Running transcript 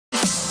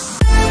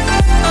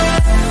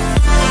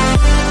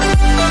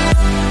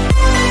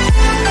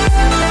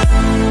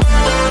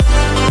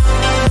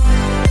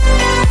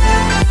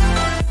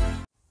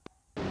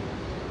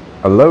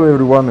Hello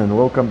everyone and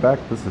welcome back.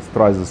 This is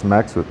Trizes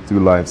Max with 2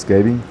 Lives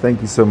Gaming.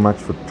 Thank you so much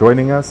for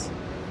joining us.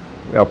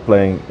 We are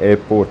playing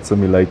Airport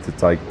Simulator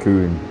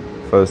Tycoon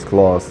First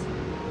Class.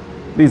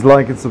 Please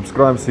like and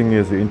subscribe seeing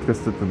as you're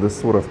interested in this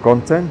sort of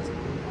content.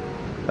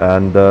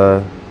 And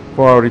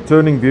for our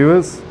returning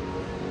viewers,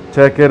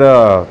 check it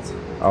out.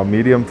 Our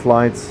medium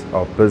flights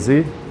are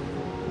busy.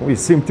 We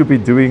seem to be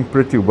doing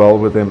pretty well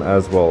with them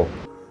as well.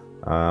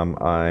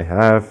 I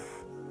have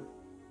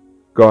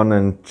gone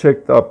and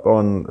checked up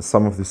on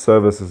some of the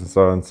services and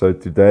so on. So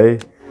today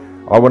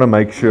I want to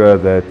make sure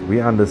that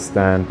we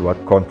understand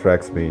what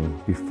contracts mean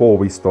before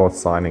we start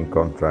signing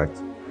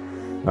contracts.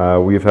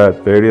 We've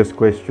had various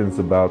questions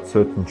about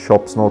certain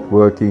shops not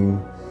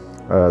working,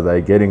 they're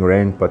getting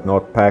rent but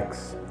not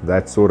PAX,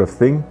 that sort of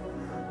thing.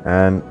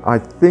 And I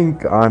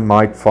think I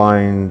might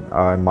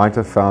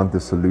have found the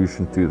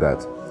solution to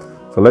that.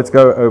 So let's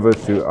go over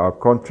to our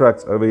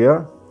contracts over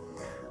here.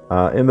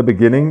 In the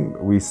beginning,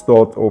 we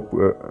start off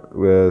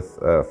with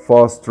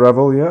fast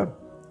travel here.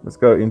 Let's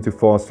go into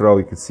fast travel.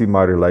 You can see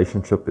my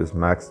relationship is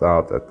maxed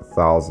out at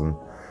 1,000.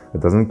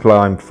 It doesn't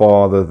climb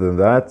farther than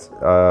that.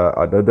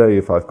 I don't know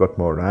if I've got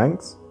more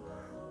ranks,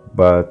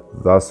 but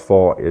thus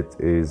far it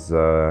is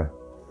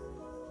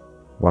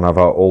one of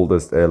our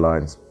oldest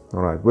airlines.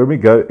 All right, when we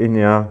go in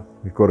here,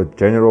 we've got a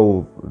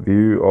general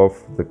view of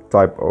the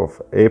type of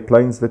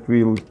airplanes that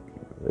we'll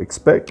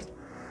expect.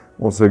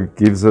 Also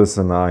gives us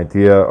an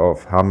idea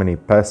of how many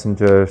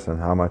passengers and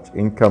how much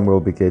income we'll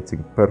be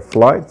getting per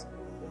flight.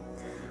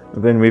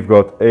 And then we've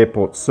got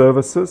airport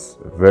services,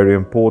 very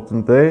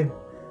important there.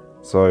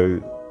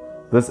 So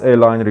this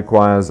airline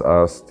requires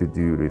us to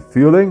do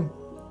refueling.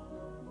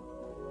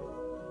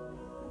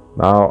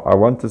 Now I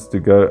want us to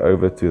go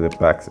over to the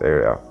PAX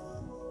area.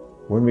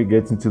 When we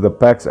get into the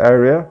PAX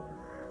area,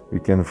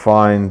 we can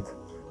find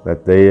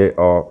that there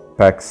are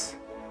PAX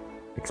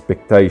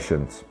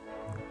expectations.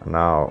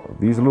 Now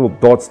these little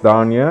dots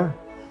down here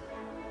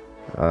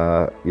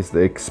is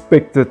the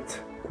expected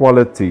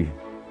quality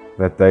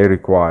that they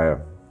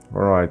require.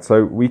 Alright,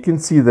 so we can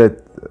see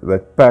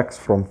that PAX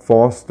from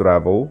fast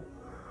travel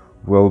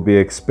will be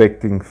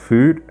expecting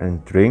food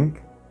and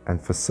drink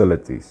and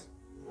facilities.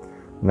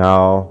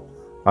 Now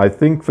I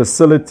think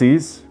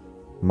facilities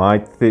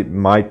might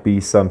be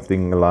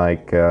something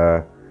like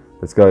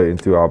let's go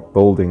into our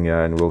building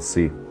here and we'll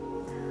see.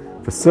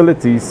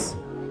 Facilities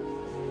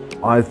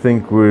I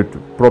think would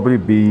probably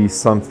be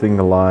something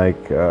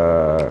like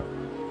your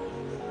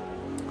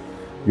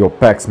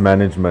PAX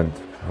management,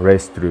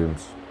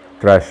 restrooms,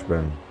 trash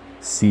bin,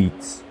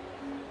 seats,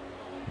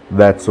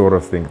 that sort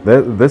of thing.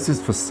 This is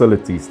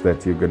facilities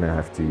that you're going to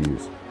have to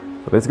use.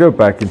 So let's go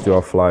back into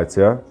our flights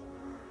here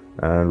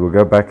and we'll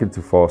go back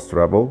into fast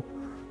travel.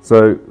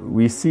 So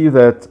we see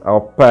that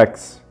our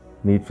PAX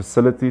need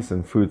facilities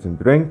and food and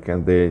drink,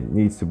 and there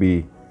needs to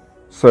be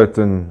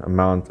certain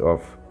amount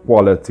of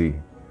quality.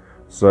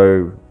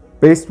 So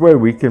best way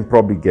we can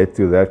probably get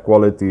to that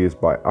quality is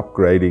by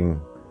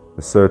upgrading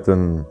a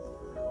certain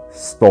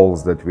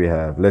stalls that we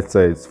have. Let's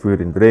say it's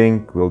food and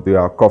drink, we'll do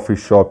our coffee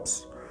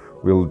shops,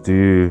 we'll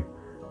do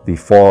the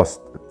fast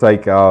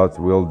takeout,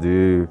 we'll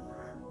do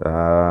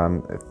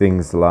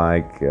things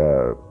like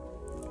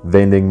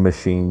vending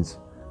machines.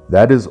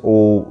 That is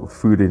all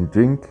food and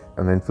drink.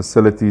 And then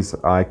facilities,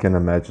 I can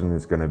imagine,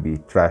 is going to be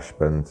trash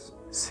bins,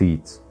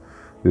 seats.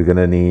 We're going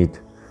to need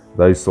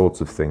those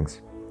sorts of things.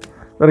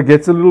 But it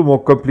gets a little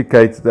more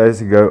complicated as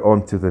you go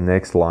on to the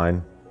next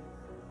line,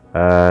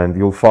 and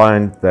you'll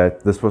find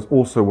that this was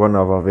also one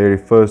of our very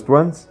first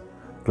ones,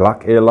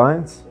 Gluck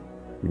Airlines.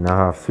 We now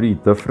have 3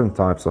 different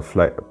types of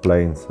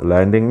planes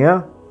landing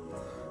here.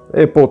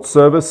 Airport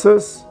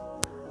services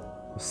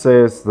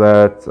says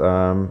that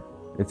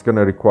it's going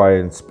to require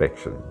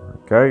inspection.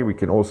 Okay, we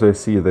can also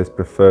see there's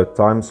preferred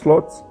time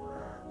slots.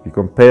 If you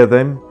compare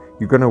them,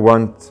 you're going to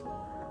want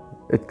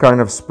it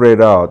kind of spread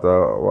out,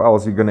 or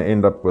else you're going to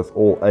end up with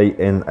all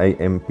AN,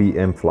 AM,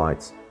 PM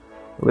flights.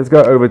 Let's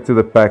go over to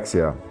the PAX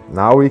here.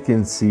 Now we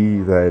can see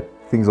that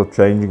things are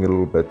changing a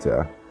little bit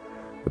here.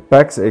 The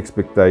PAX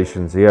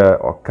expectations here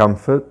are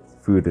comfort,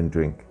 food and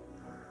drink.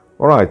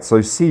 Alright,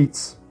 so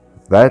seats,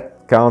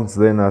 that counts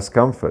then as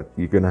comfort.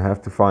 You're going to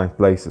have to find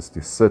places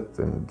to sit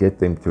and get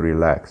them to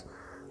relax.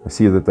 I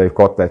see that they've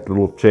got that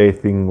little chair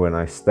thing when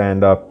I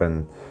stand up,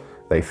 and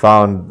they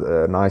found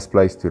a nice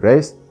place to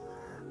rest.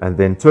 And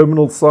then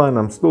terminal sign,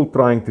 I'm still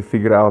trying to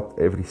figure out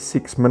every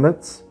 6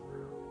 minutes.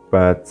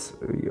 But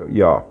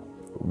yeah,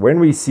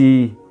 when we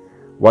see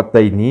what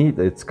they need,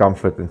 it's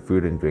comfort and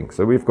food and drink.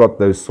 So we've got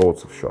those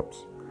sorts of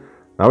shops.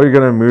 Now we're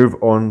going to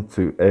move on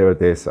to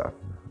Aerodessa.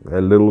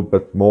 A little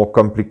bit more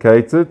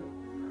complicated.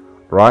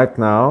 Right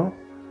now,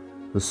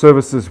 the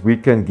services we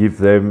can give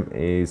them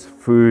is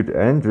food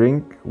and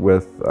drink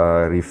with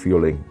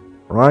refueling.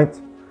 Right?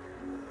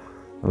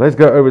 Let's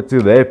go over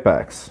to their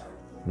PAX.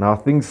 Now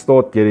things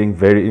start getting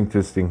very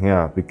interesting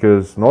here,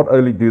 because not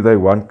only do they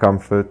want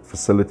comfort,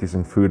 facilities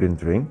and food and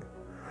drink,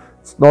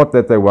 it's not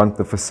that they want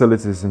the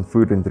facilities and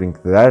food and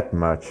drink that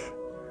much,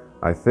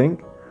 I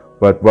think,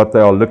 but what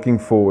they are looking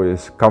for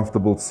is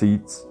comfortable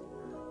seats,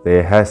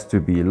 there has to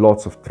be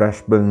lots of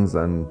trash bins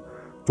and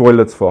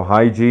toilets for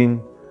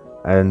hygiene.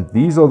 And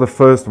these are the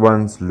first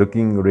ones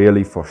looking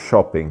really for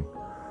shopping.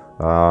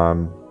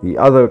 The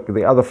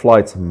other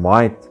flights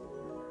might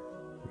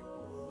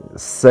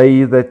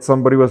say that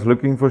somebody was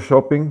looking for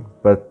shopping,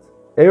 but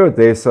Air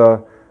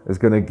Odessa is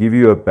going to give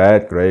you a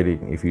bad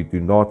grading if you do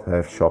not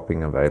have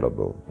shopping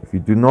available, if you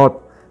do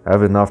not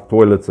have enough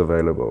toilets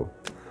available.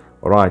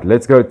 All right,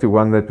 let's go to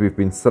one that we've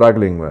been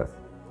struggling with,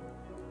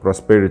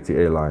 Prosperity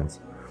Airlines.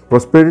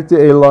 Prosperity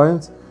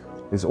Airlines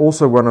is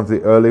also one of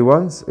the early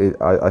ones.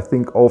 I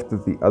think after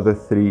the other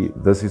three,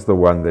 this is the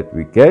one that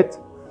we get.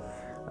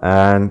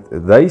 And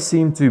they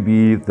seem to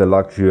be the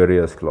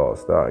luxurious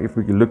class. Now, if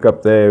we can look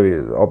up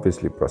there,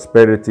 obviously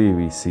Prosperity,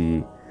 we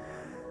see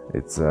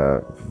it's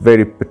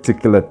very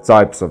particular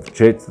types of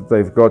jets that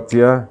they've got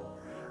here.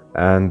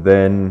 And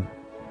then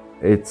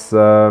its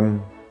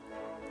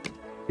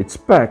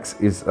PAX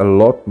is a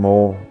lot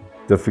more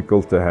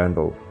difficult to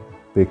handle,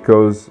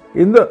 because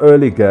in the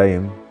early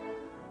game,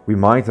 we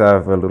might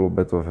have a little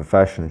bit of a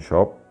fashion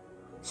shop.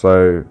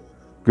 So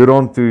good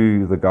on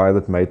to the guy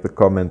that made the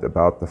comment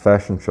about the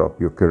fashion shop.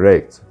 You're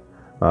correct.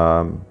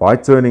 By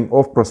turning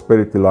off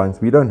Prosperity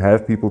lines, we don't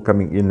have people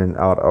coming in and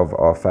out of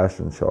our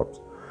fashion shops.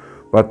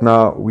 But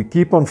now we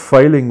keep on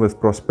failing with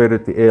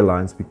Prosperity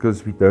Airlines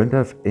because we don't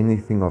have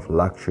anything of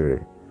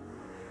luxury.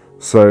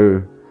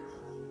 So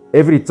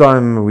every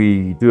time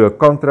we do a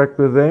contract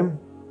with them,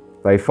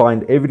 they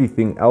find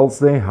everything else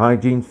there: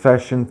 hygiene,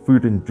 fashion,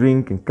 food and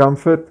drink and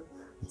comfort.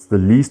 It's the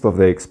least of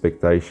their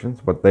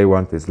expectations. What they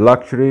want is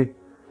luxury.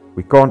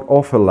 We can't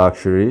offer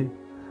luxury,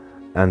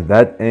 and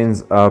that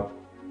ends up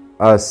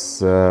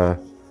us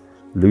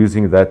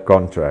losing that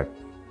contract.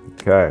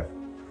 Okay,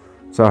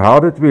 so how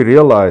did we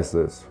realize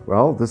this?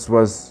 Well, this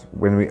was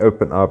when we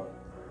opened up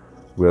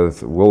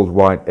with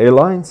Worldwide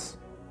Airlines.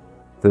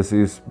 This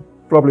is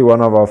probably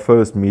one of our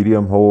first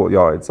medium haul,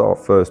 it's our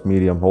first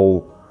medium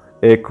haul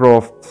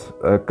aircraft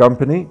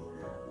company.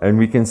 And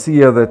we can see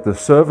here that the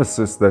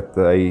services that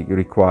they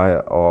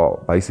require are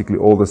basically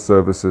all the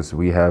services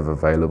we have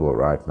available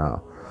right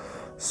now.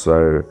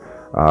 So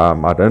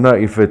I don't know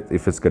if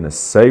it's going to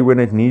say when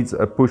it needs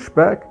a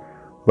pushback,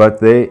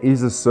 but there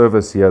is a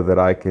service here that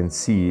I can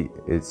see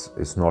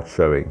it's not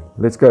showing.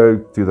 Let's go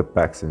to the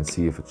PAX and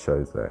see if it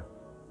shows there.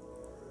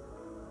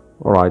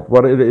 All right,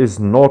 what it is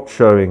not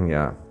showing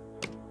here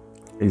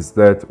is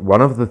that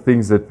one of the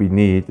things that we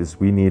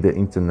need an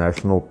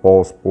international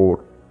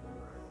passport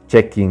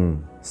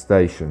checking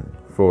station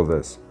for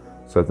this.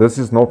 So this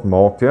is not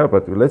marked here,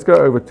 but let's go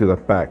over to the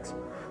PAX.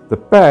 The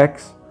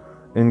PAX,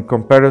 in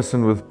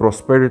comparison with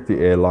Prosperity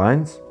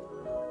Airlines,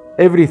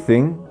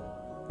 everything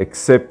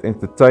except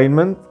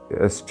entertainment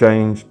has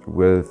changed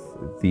with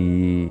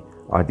the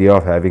idea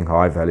of having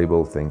high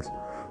valuable things.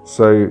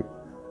 So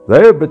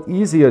they're a bit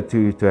easier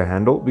to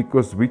handle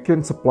because we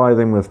can supply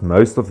them with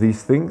most of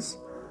these things.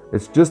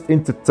 It's just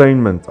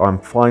entertainment I'm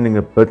finding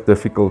a bit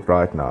difficult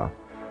right now.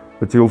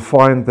 But you'll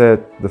find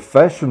that the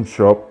fashion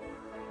shop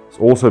is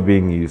also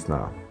being used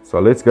now. So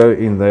let's go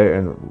in there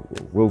and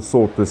we'll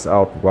sort this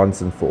out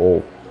once and for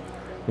all.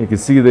 You can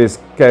see there's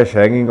cash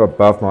hanging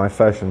above my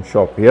fashion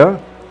shop here.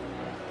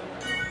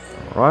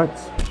 All right,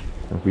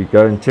 if we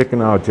go and check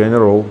in our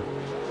general,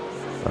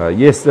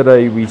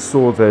 yesterday we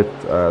saw that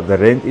the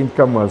rent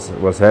income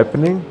was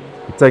happening.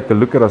 We take a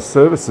look at our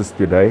services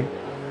today.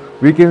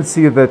 We can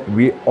see that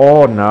we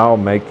are now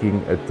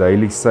making a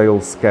daily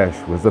sales cash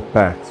with the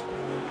PAX.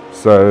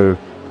 So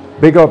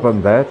big up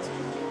on that.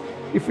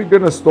 If you're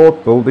going to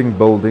start building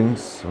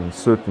buildings and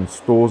certain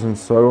stores and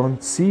so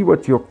on, see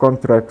what your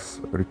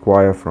contracts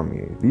require from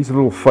you. These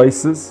little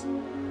faces,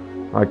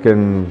 I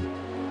can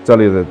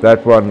tell you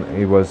that one,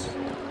 it was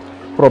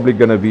probably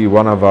going to be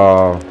one of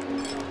our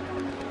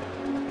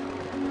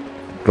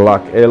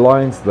Gluck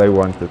Airlines. They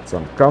wanted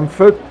some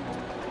comfort,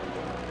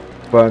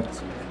 but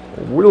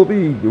we'll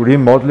be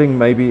remodeling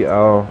maybe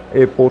our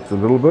airports a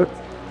little bit.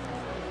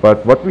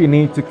 But what we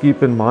need to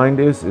keep in mind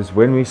is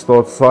when we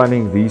start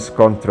signing these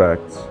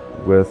contracts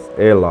with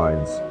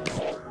airlines,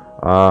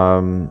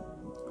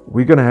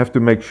 we're going to have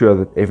to make sure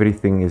that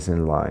everything is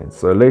in line.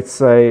 So let's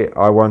say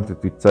I wanted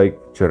to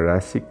take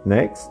Jurassic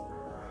next,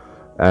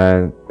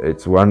 and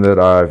it's one that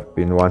I've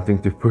been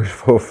wanting to push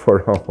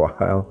for a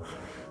while.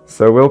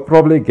 So we'll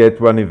probably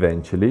get one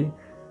eventually.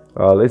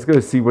 Let's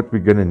go see what we're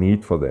going to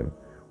need for them.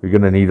 We're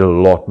going to need a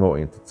lot more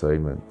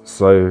entertainment.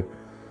 So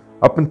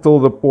up until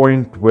the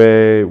point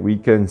where we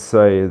can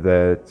say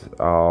that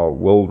our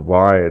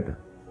Worldwide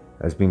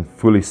has been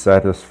fully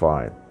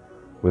satisfied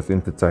with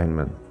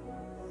entertainment,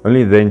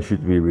 only then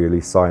should we really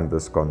sign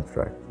this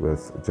contract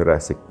with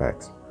Jurassic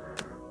PAX.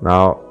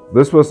 Now,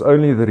 this was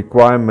only the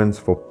requirements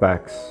for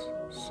PAX.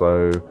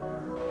 So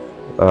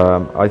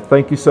I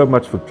thank you so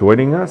much for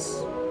joining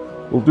us.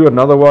 We'll do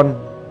another one.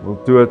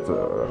 We'll do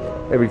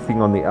it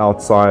everything on the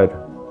outside.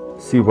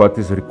 See what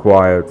is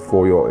required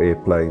for your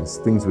airplanes,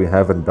 things we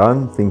haven't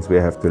done, things we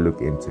have to look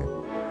into.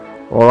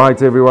 All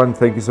right, everyone,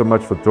 thank you so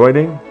much for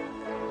joining.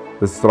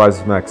 This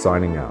is Max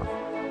signing out.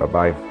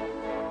 Bye-bye.